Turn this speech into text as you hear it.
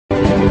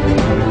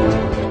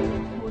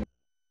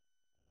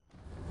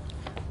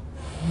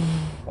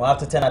We'll have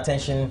to turn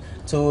attention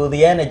to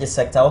the energy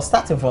sector, or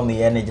starting from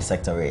the energy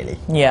sector, really.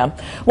 Yeah.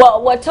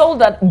 Well, we're told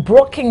that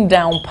broken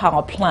down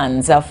power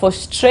plants are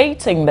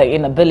frustrating the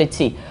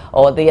inability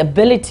or the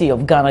ability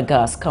of Ghana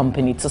Gas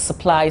Company to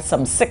supply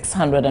some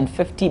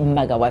 650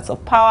 megawatts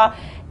of power,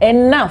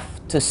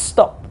 enough to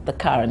stop the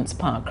current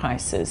power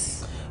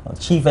crisis.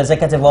 Chief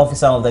Executive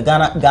Officer of the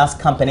Ghana Gas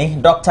Company,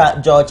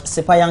 Dr. George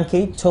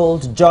Sipayanki,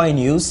 told Joy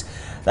News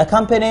the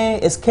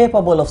company is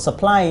capable of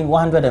supplying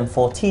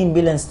 114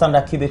 million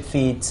standard cubic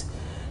feet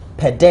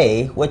per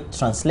day, which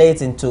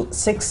translates into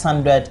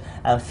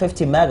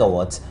 650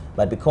 megawatts.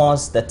 But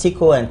because the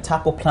Tico and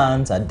Taco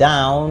plants are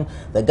down,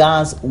 the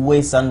gas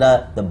wastes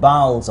under the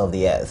bowels of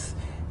the earth.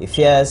 He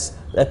fears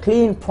the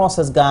clean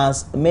processed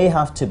gas may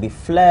have to be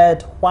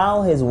flared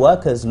while his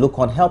workers look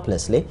on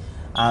helplessly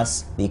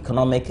as the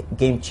economic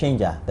game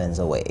changer bends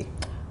away.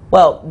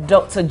 Well,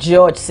 Dr.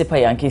 George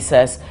Sipayanki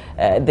says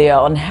they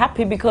are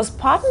unhappy because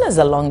partners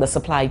along the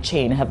supply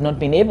chain have not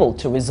been able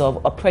to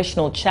resolve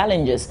operational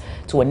challenges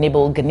to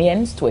enable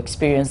Ghanaians to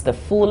experience the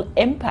full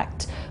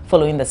impact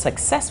following the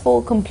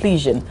successful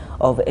completion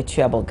of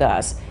Etuabo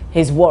gas.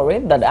 He's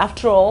worried that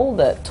after all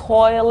the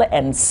toil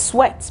and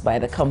sweat by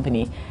the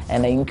company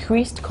and the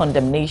increased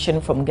condemnation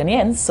from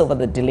Ghanaians over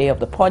the delay of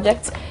the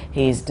project,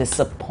 he is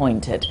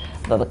disappointed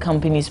that the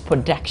company's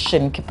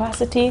production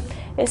capacity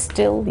is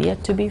still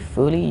yet to be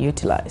fully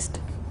utilized.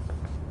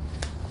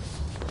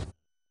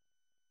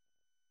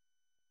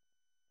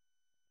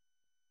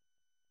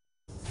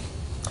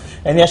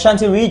 In the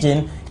Ashanti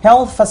region,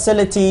 health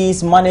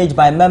facilities managed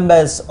by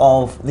members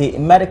of the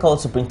Medical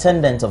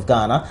Superintendent of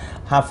Ghana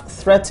have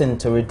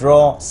threatened to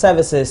withdraw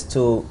services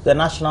to the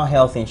National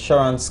Health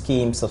Insurance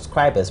Scheme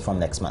subscribers from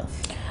next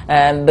month.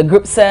 And the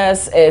group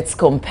says it's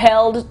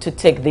compelled to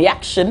take the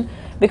action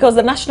because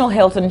the National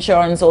Health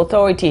Insurance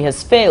Authority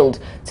has failed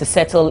to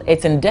settle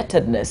its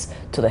indebtedness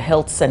to the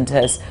health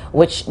centers,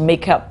 which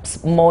make up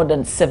more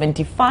than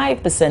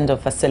 75%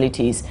 of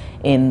facilities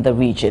in the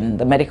region.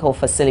 The medical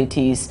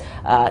facilities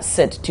are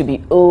said to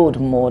be owed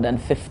more than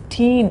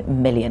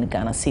 15 million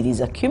Ghana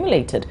cedis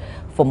accumulated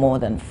for more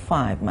than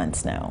 5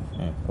 months now.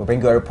 We'll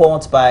bring you a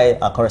report by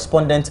our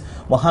correspondent,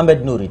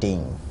 Mohammed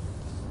Nuruddin.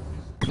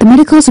 The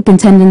Medical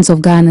Superintendent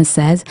of Ghana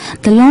says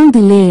the long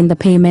delay in the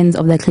payment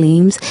of the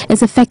claims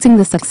is affecting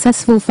the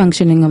successful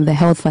functioning of the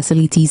health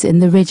facilities in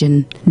the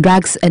region.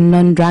 Drugs and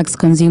non-drugs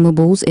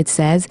consumables, it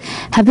says,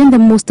 have been the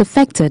most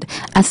affected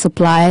as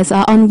suppliers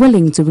are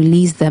unwilling to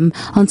release them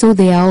until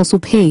they are also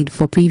paid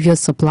for previous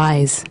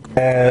supplies.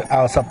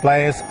 Our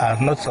suppliers are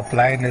not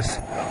supplying us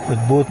with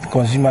both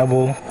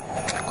consumables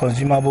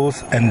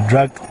and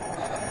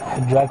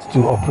drugs to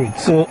operate.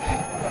 So,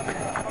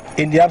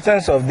 in the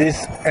absence of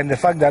this and the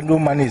fact that no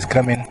money is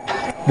coming,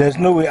 there's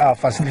no way our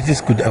facilities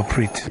could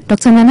operate.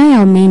 Dr.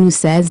 Nanaya Omenu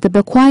says the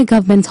Bekwai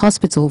Government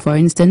Hospital, for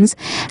instance,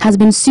 has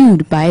been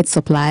sued by its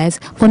suppliers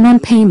for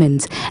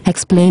non-payment,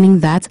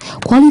 explaining that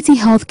quality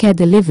healthcare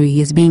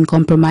delivery is being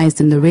compromised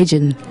in the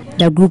region.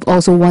 The group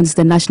also wants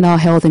the National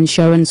Health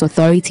Insurance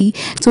Authority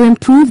to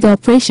improve the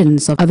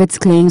operations of its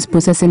claims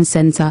processing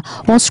center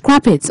or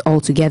scrap it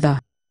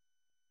altogether.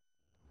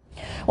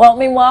 Well,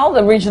 meanwhile,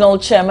 the regional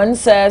chairman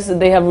says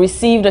they have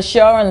received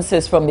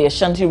assurances from the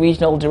Ashanti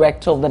Regional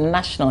Director of the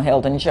National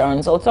Health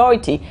Insurance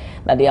Authority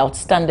that the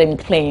outstanding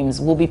claims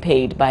will be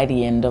paid by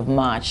the end of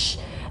March.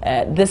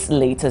 This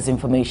latest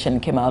information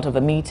came out of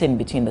a meeting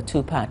between the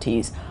two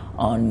parties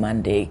on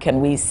Monday. Can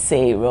we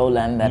say,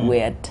 Roland, that we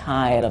are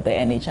tired of the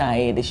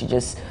NHIA? They should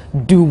just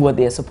do what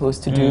they're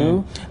supposed to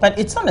do? But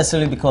it's not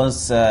necessarily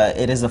because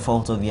it is the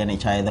fault of the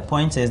NHIA. The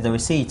point is the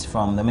receipts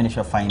from the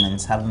Ministry of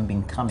Finance haven't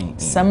been coming in.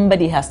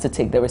 Somebody has to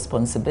take the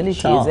responsibility.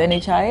 Sure. Is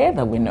NHIA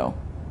that we know?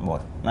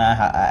 What?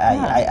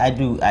 I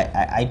do.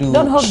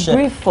 Don't hold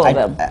brief for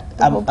them.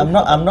 I'm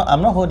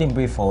not holding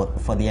brief for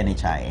the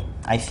NHIA.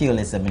 I feel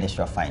it's the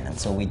Ministry of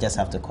Finance, so we just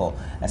have to call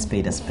a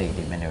spade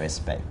in many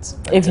respects.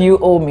 But if you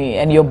owe me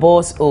and your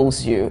boss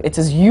owes you, it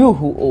is you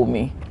who owe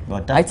me.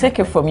 I take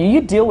it from you.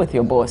 You deal with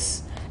your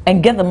boss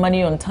and get the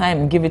money on time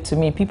and give it to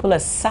me. People are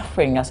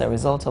suffering as a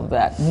result of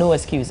that. No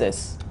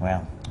excuses.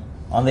 Well,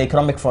 on the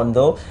economic front,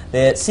 though,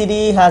 the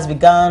cedi has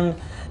begun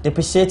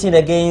depreciating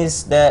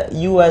against the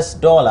US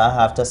dollar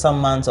after some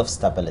months of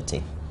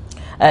stability.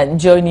 And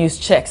Joy News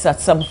checks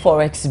at some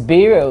forex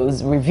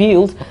bureaus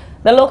revealed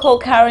the local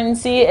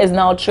currency is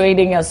now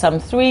trading at some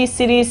 3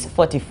 cedis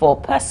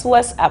 44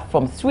 pesos, up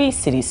from 3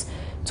 cedis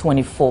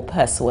 24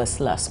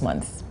 pesos last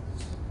month.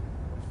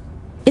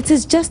 It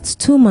is just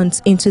 2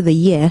 months into the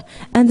year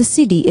and the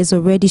cedi is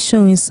already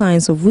showing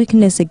signs of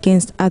weakness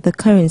against other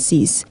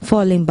currencies,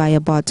 falling by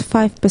about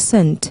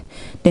 5%.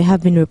 There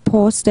have been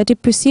reports that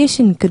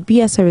depreciation could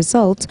be as a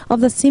result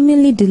of the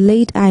seemingly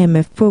delayed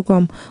IMF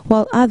program,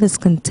 while others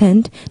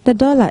contend the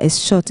dollar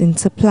is short in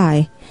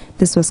supply.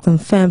 This was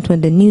confirmed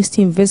when the news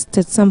team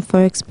visited some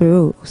forex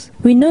bureaus.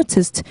 We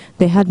noticed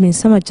there had been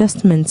some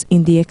adjustments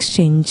in the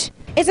exchange.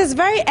 It is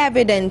very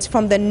evident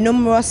from the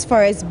numerous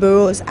forest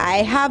bureaus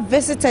I have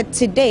visited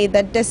today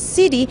that the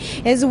cedi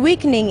is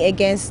weakening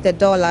against the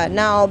dollar.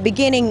 Now,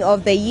 beginning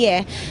of the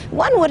year,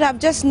 one would have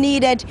just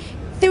needed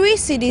 3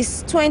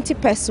 cedis 20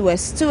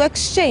 pesos to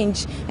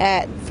exchange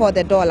for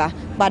the dollar.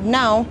 But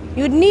now,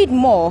 you'd need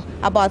more,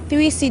 about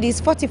 3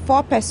 cedis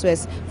 44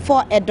 pesos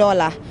for a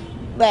dollar.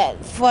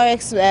 But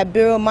Forex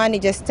Bureau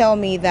managers tell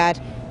me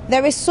that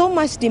there is so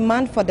much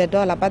demand for the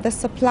dollar, but the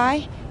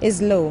supply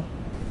is low.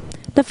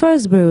 The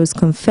Forex bureaus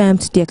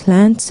confirmed their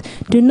clients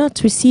do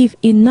not receive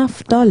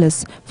enough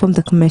dollars from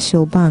the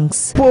commercial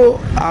banks. People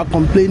are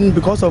complaining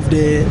because of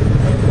the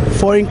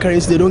foreign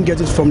currency, they don't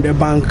get it from the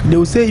bank. They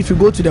will say if you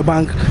go to the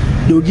bank,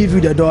 they will give you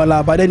the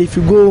dollar, but then if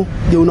you go,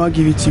 they will not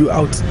give it to you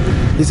out.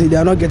 They say they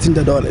are not getting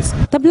the dollars.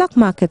 The black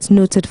market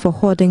noted for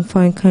hoarding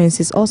foreign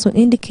currencies also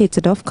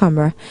indicated off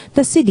camera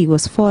the cedi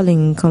was falling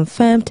and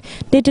confirmed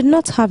they did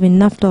not have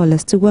enough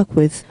dollars to work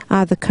with.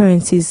 Other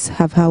currencies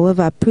have,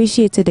 however,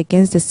 appreciated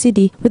against the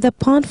cedi, with the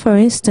pound, for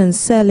instance,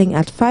 selling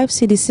at 5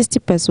 cedis 60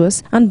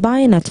 pesos and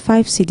buying at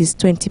 5 cedis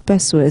 20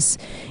 pesos.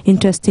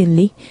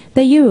 Interestingly,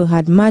 the euro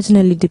had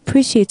marginally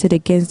depreciated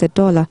against the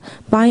dollar,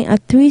 buying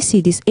at 3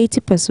 cedis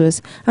 80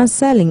 pesos and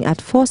selling at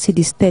 4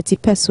 cedis 30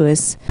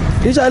 pesos.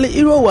 Initially,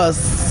 euro was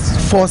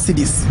 4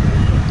 cedis.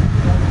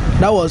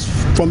 That was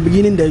from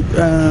beginning,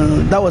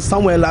 that was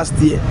somewhere last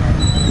year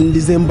in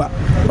December.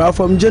 But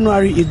from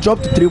January, it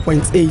dropped to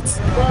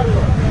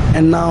 3.8,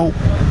 and now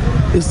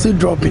it's still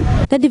dropping.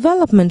 The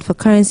development for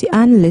currency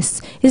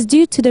analysts is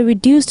due to the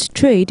reduced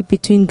trade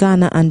between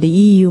Ghana and the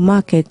EU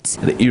markets.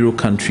 The Euro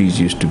countries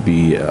used to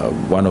be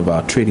one of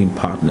our trading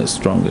partners,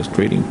 strongest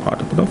trading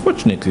partner. But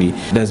unfortunately,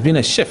 there's been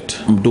a shift.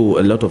 Though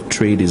a lot of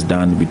trade is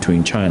done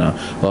between China,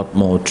 a lot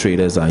more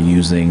traders are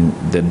using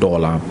the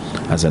dollar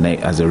as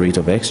a rate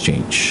of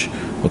exchange,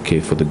 okay,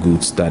 for the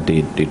goods that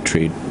they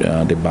trade,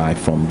 they buy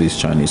from these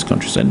Chinese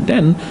countries. And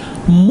then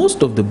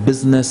most of the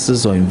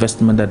businesses or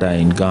investment that are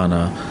in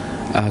Ghana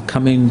are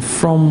coming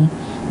from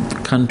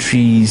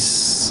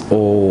countries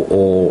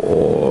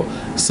or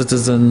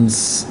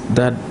citizens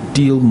that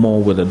deal more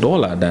with the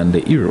dollar than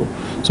the euro.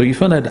 So you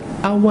find that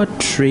our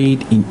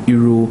trade in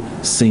euro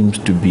seems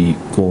to be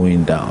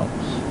going down,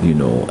 you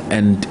know,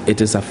 and it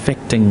is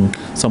affecting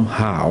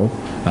somehow,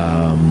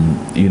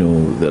 you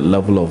know, the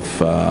level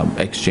of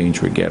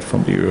exchange we get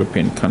from the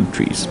European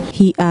countries.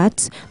 He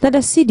adds that the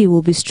cedi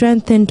will be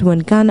strengthened when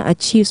Ghana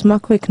achieves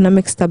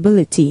macroeconomic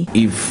stability.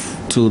 If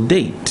till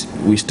date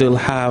we still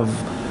have,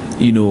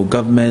 you know,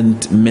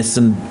 government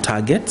missing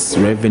targets,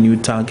 revenue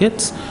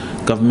targets,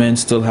 government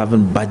still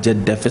having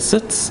budget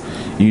deficits,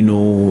 you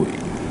know,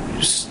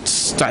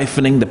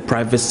 stifling the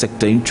private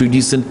sector,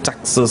 introducing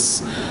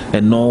taxes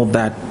and all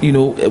that, you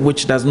know,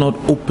 which does not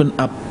open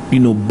up, you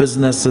know,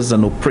 businesses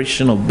and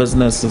operation of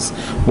businesses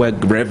where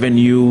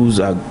revenues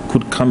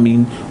could come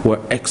in, where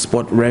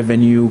export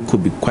revenue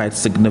could be quite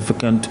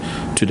significant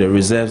to the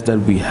reserves that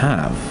we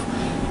have.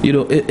 You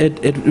know,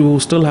 it will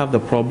still have the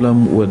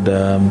problem with,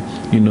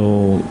 you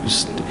know,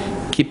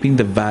 keeping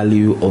the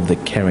value of the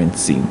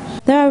currency.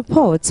 There are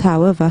reports,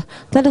 however,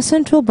 that the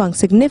central bank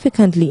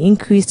significantly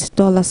increased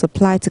dollar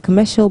supply to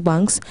commercial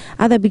banks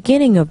at the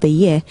beginning of the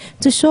year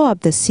to shore up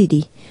the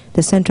cedi.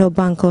 The central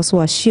bank also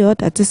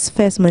assured at its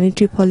first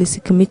Monetary Policy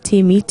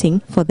Committee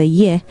meeting for the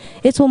year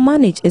it will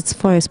manage its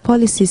forex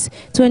policies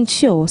to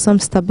ensure some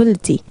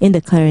stability in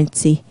the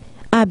currency.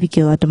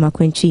 Abigail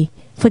Adomakwenchi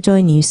for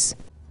Joy News.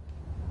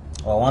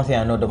 Well, one thing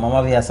I know, the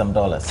mama has some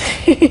dollars.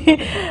 Maybe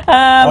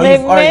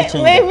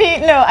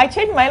no. I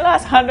changed my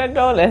last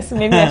 $100.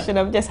 Maybe I should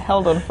have just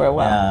held on for a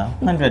while. Yeah,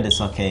 100 is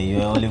okay.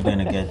 You're only going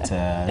to get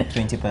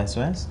 20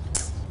 pesos.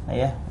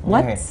 Yeah.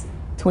 What?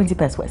 20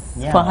 pesos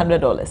for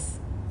 $100.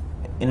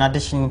 In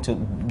addition to,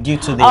 due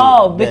to the.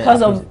 Oh,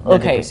 because of.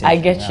 Okay, I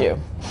get you.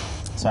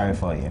 Sorry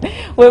for you.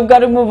 We've got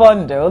to move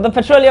on though. The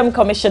Petroleum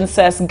Commission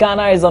says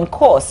Ghana is on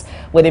course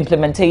with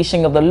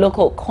implementation of the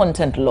local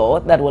content law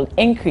that will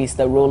increase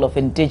the role of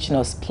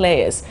indigenous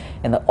players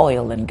in the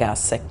oil and gas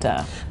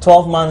sector.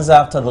 12 months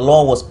after the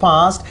law was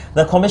passed,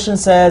 the Commission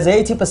says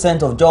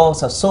 80% of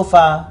jobs have so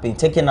far been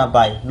taken up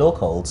by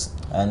locals.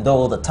 And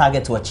though the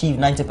target to achieve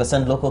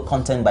 90% local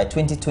content by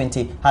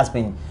 2020 has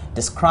been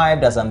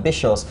described as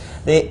ambitious,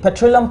 the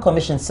Petroleum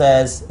Commission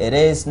says it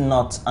is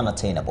not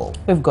unattainable.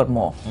 We've got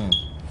more.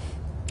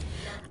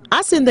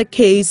 As in the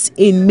case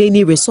in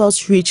many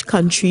resource-rich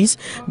countries,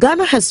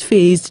 Ghana has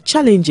faced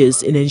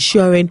challenges in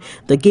ensuring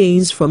the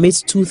gains from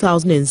its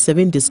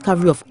 2007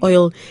 discovery of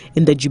oil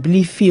in the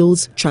Jubilee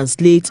fields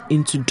translate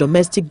into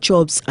domestic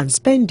jobs and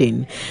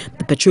spending.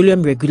 The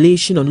Petroleum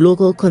Regulation on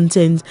Local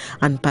Content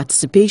and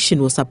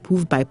Participation was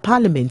approved by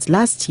Parliament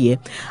last year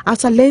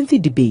after lengthy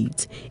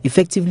debate.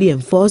 Effectively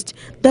enforced,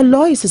 the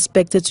law is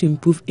expected to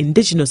improve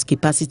indigenous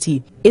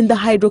capacity in the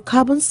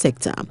hydrocarbon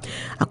sector.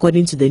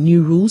 According to the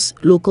new rules,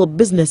 local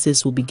businesses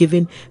businesses will be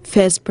given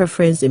first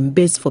preference in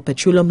bids for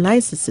petroleum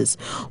licenses,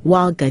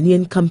 while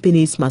Ghanaian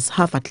companies must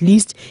have at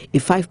least a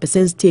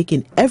 5% stake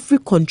in every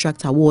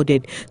contract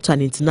awarded to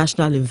an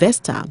international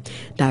investor.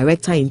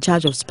 Director in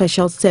charge of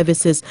special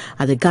services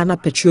at the Ghana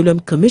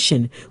Petroleum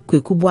Commission,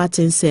 Kweku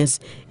Boateng, says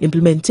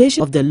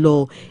implementation of the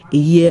law a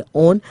year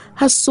on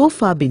has so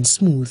far been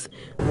smooth.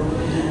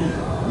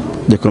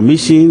 The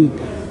Commission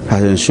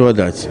has ensured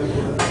that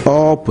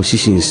all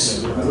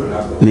positions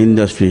in the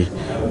industry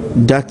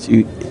that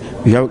we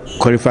have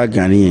qualified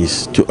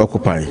Ghanaians to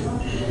occupy,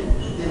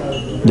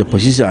 the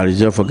positions are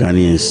reserved for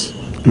Ghanaians.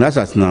 And as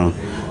at now,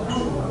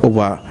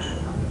 over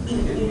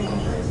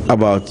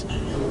about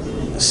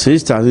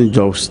 6,000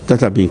 jobs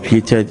that have been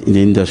created in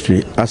the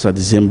industry as of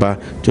December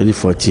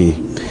 2014.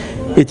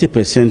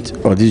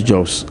 80% of these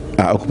jobs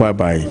are occupied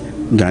by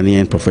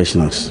Ghanaian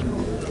professionals.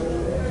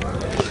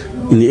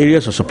 In the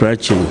areas of supply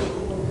chain,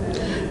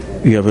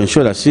 we have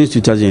ensured that since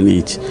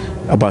 2008,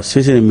 about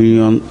 600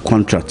 million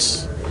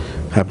contracts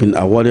have been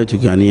awarded to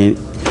Ghanaian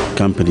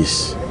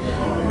companies.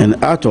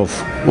 And out of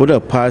over the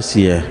past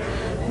year,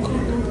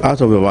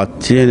 out of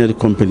about 300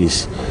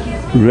 companies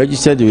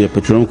registered with the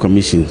Petroleum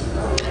Commission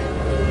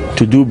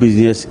to do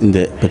business in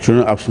the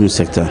petroleum upstream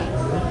sector,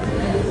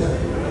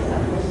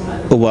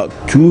 over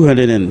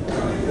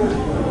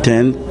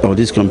 210 of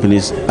these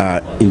companies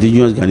are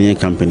indigenous Ghanaian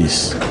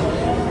companies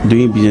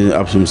doing business in the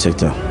upstream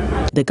sector.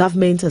 The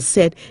government has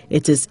said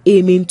it is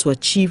aiming to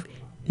achieve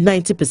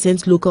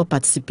 90% local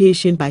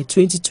participation by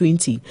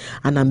 2020,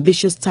 an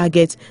ambitious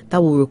target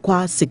that will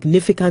require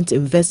significant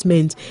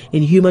investment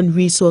in human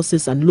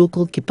resources and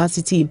local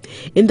capacity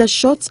in the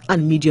short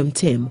and medium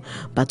term.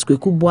 But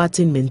Kweku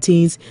Boateng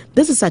maintains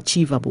this is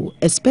achievable,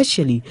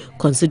 especially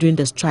considering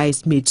the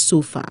strides made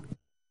so far.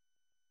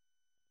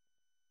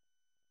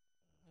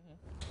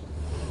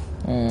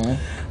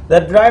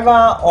 The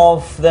driver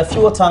of the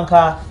fuel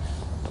tanker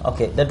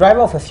the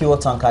driver of a fuel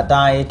tanker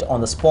died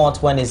on the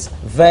spot when his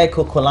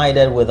vehicle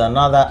collided with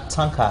another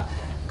tanker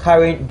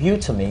carrying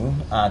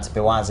bitumen at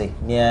Bewazi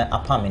near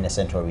Apam in the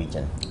central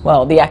region.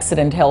 Well, the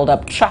accident held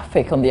up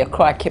traffic on the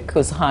Accra-Cape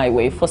Coast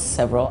Highway for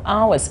several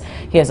hours.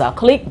 Here's our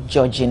colleague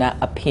Georgina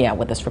Apia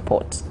with this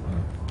report.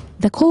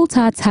 The coal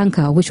tar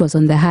tanker, which was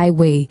on the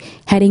highway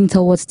heading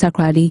towards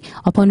Takrady,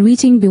 upon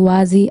reaching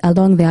Biwazi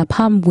along the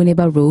Apam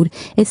Winneba Road,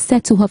 is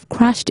said to have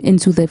crashed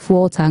into the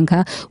fuel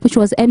tanker, which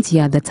was empty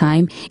at the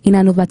time, in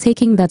an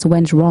overtaking that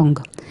went wrong.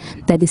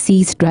 The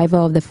deceased driver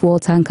of the fuel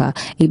tanker,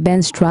 a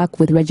Benz truck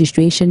with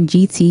registration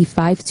GT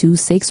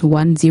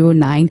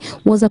 526109,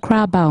 was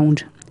Accra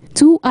bound.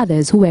 Two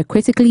others who were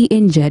critically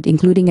injured,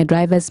 including a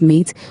driver's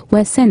mate,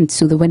 were sent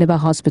to the Winneba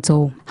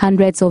Hospital.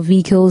 Hundreds of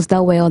vehicles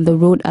that were on the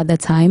road at the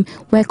time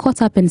were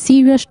caught up in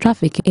serious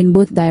traffic in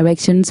both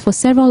directions for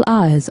several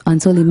hours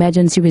until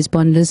emergency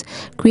responders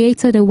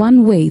created a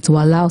one-way to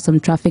allow some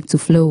traffic to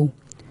flow.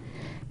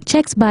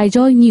 Checks by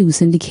Joy News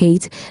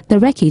indicate the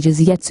wreckage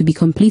is yet to be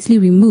completely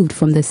removed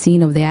from the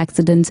scene of the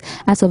accident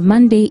as of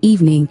Monday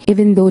evening,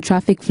 even though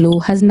traffic flow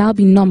has now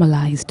been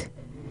normalized.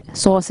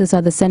 Sources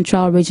at the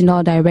Central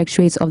Regional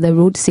Directorate of the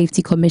Road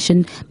Safety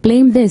Commission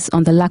blame this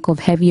on the lack of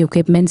heavy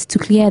equipment to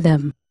clear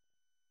them.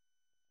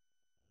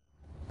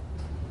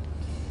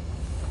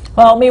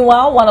 Well,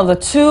 meanwhile, one of the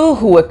two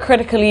who were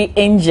critically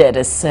injured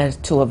is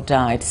said to have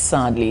died,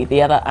 sadly.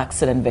 The other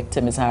accident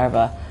victim is,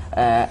 however,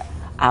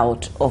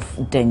 out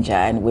of danger,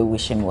 and we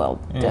wish him well,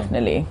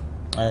 definitely.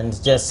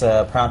 And just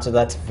prior to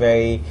that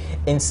very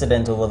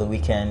incident over the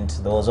weekend,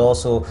 there was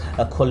also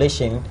a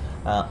collision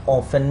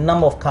of a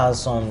number of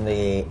cars on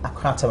the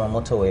Accra-Tama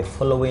motorway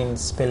following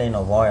spilling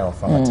of oil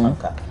from a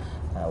tanker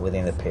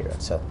within the period.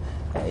 So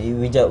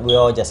we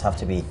all just have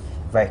to be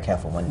very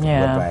careful when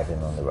we're driving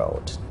on the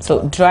road.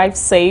 So drive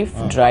safe,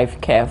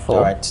 drive careful.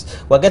 All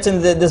right. We're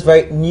getting this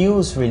very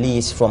news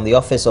release from the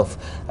office of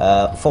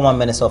former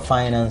Minister of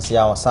Finance,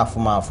 Yao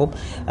Safumafu.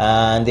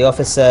 And the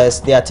office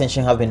says their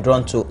attention have been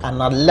drawn to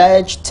an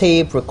alleged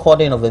tape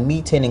recording of a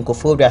meeting in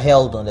Kofobia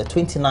held on the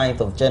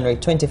 29th of January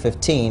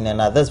 2015. And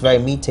at this very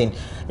meeting,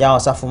 Yao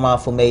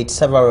Safumafu made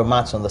several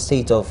remarks on the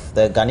state of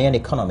the Ghanaian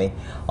economy,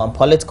 on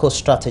political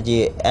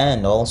strategy,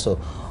 and also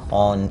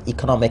on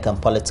economic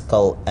and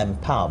political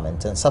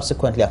empowerment. And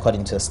subsequently,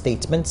 according to a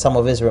statement, some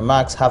of his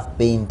remarks have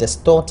been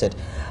distorted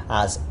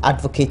as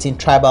advocating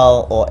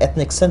tribal or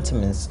ethnic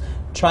sentiments,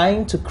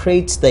 trying to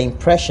create the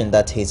impression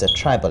that he's a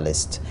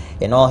tribalist.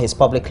 In all his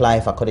public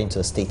life, according to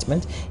a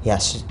statement, he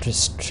has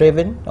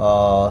striven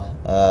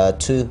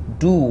to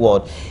do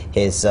what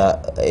is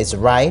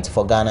right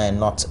for Ghana and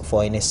not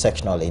for any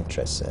sectional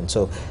interests. And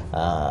so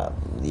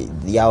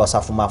the Yao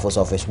Safumafu's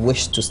office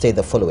wished to state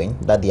the following: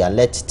 that the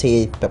alleged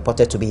tape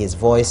purported to be his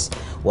voice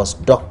was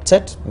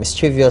doctored,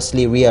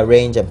 mischievously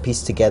rearranged and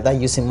pieced together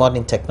using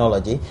modern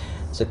technology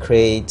to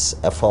create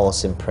a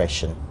false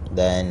impression.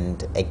 Then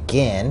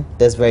again,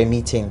 this very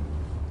meeting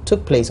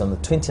took place on the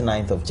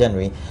 29th of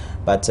January,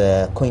 but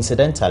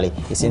coincidentally,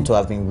 it seemed to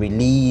have been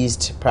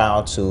released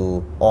prior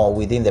to or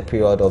within the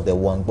period of the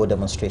Wangbo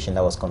demonstration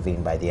that was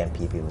convened by the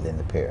NPP within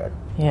the period.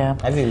 Yeah.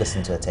 Have you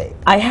listened to the tape?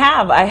 I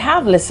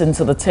have listened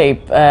to the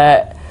tape.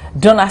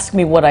 don't ask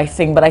me what I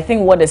think, but I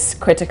think what is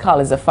critical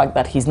is the fact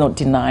that he's not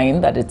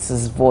denying that it's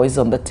his voice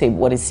on the tape.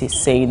 What is he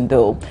saying,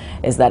 though,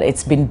 is that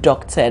it's been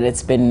doctored,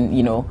 it's been,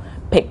 you know,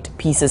 picked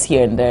pieces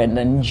here and there and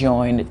then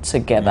joined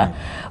together.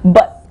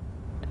 But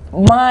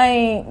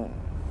where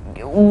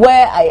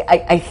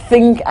I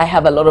think I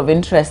have a lot of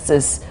interest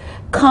is,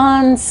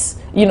 can't,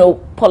 you know,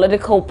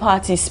 political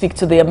parties speak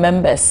to their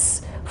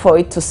members for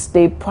it to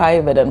stay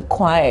private and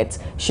quiet?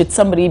 Should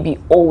somebody be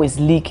always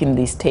leaking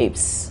these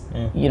tapes?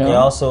 You know, it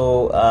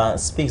also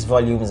speaks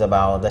volumes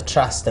about the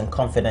trust and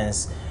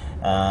confidence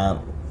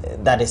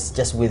that is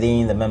just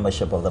within the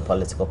membership of the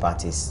political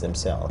parties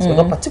themselves.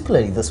 Because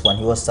particularly this one,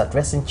 he was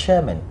addressing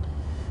chairman,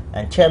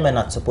 and chairmen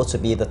are supposed to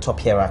be the top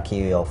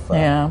hierarchy of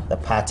the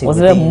party. Was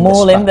there a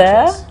mole in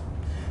there?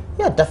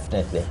 Yeah,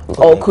 definitely.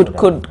 Or could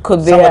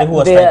somebody who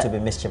was trying to be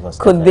mischievous?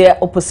 Could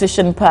their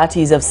opposition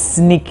parties have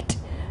sneaked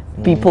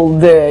people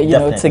there, you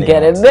know, to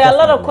get it? There are a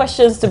lot of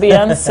questions to be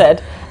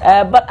answered,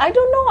 but I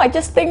don't know. I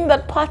just think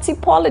that party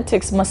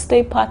politics must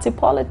stay party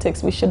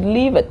politics. We should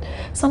leave it.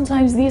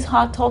 Sometimes these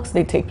hard talks,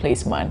 they take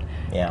place, man.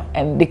 Yeah.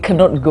 And they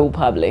cannot go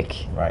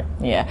public. Right.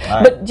 Yeah.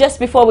 But just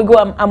before we go,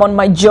 I'm on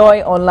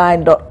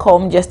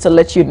myjoyonline.com just to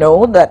let you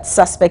know that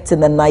suspects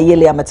in the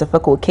Nayeli Ametefe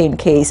cocaine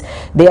case,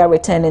 they are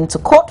returning to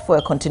court for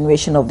a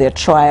continuation of their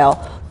trial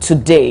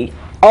today.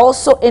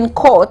 Also in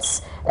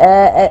courts,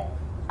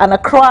 an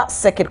Accra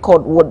Circuit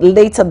Court would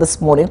later this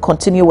morning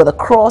continue with a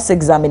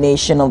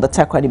cross-examination of the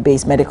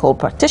Takoradi-based medical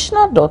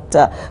practitioner,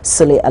 Dr.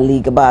 Sule Ali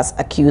Gabas,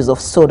 accused of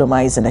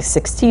sodomizing a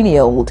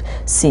 16-year-old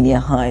senior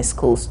high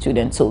school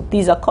student. So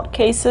these are court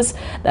cases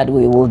that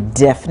we will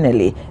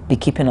definitely be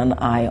keeping an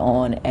eye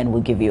on, and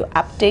we'll give you an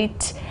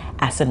update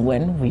as and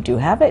when we do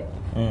have it.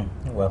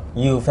 Well,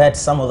 you've heard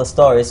some of the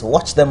stories.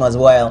 Watch them as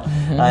well.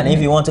 And if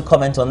you want to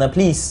comment on them,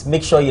 please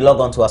make sure you log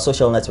on to our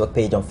social network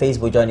page on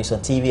Facebook, Joy News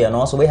on TV, and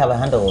also we have a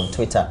handle on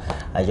Twitter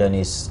at Joy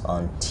News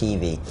on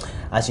TV.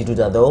 As you do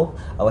that, though,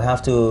 I will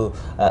have to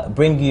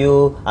bring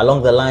you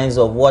along the lines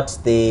of what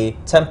the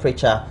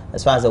temperature,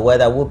 as far as the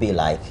weather, will be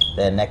like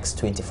the next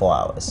 24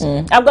 hours.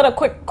 I've got a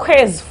quick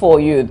quiz for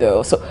you,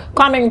 though. So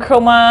Kwame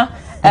Nkrumah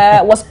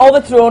was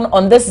overthrown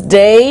on this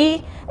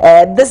day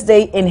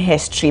in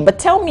history, but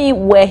tell me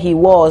where he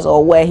was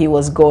or where he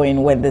was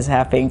going when this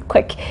happened.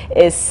 Quick,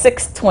 it's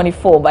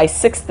 6:24. By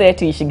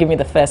 6:30 you should give me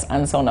the first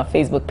answer on our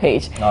Facebook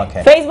page.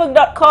 Okay.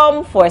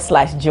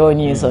 Facebook.com/Joy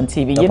News on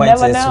TV. You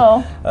never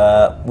know.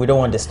 We don't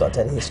want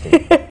distorted history.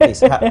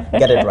 Please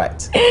get it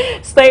right.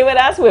 Stay with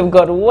us. We've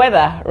got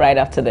weather right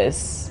after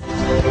this.